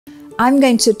I'm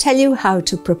going to tell you how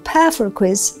to prepare for a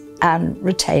quiz and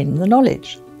retain the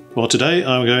knowledge. Well, today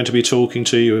I'm going to be talking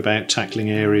to you about tackling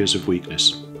areas of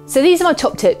weakness. So these are my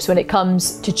top tips when it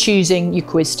comes to choosing your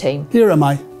quiz team. Here are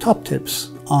my top tips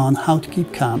on how to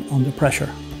keep calm under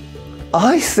pressure.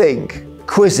 I think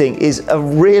quizzing is a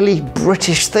really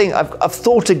British thing. I've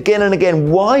thought again and again,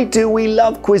 why do we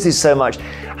love quizzes so much?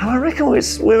 And I reckon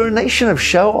we're a nation of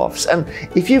show-offs. And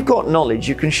if you've got knowledge,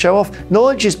 you can show off.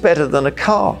 Knowledge is better than a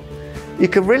car. You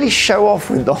can really show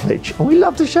off with knowledge, and we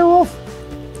love to show off.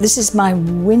 This is my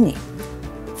winning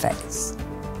face.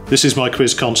 This is my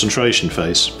quiz concentration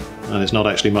face, and it's not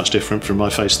actually much different from my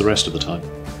face the rest of the time.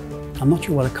 I'm not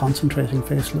sure what a concentrating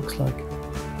face looks like.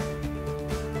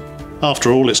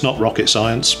 After all, it's not rocket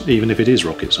science, even if it is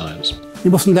rocket science.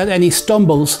 You mustn't let any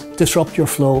stumbles disrupt your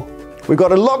flow. We've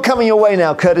got a lot coming your way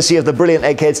now, courtesy of the brilliant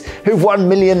Eggheads, who've won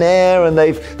Millionaire and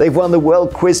they've won the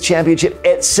World Quiz Championship,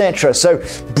 etc. So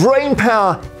brain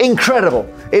power,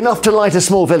 incredible, enough to light a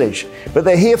small village. But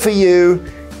they're here for you.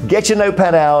 Get your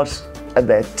notepad out, and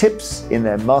their tips in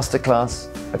their masterclass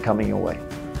are coming your way.